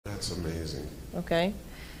That's amazing. Okay?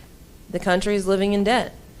 The country is living in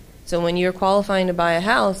debt. So when you're qualifying to buy a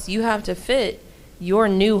house, you have to fit your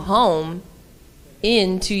new home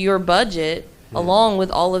into your budget along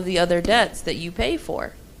with all of the other debts that you pay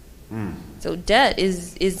for. So debt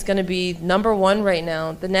is going to be number one right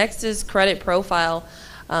now. The next is credit profile.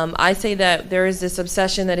 I say that there is this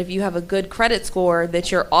obsession that if you have a good credit score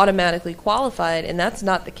that you're automatically qualified, and that's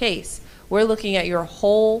not the case. We're looking at your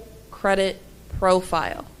whole credit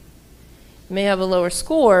profile. You may have a lower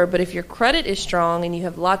score, but if your credit is strong and you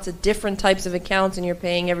have lots of different types of accounts and you're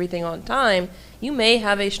paying everything on time, you may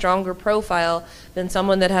have a stronger profile than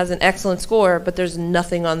someone that has an excellent score, but there's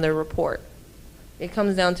nothing on their report. It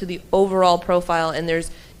comes down to the overall profile, and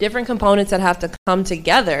there's different components that have to come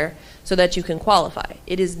together so that you can qualify.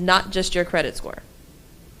 It is not just your credit score.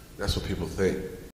 That's what people think.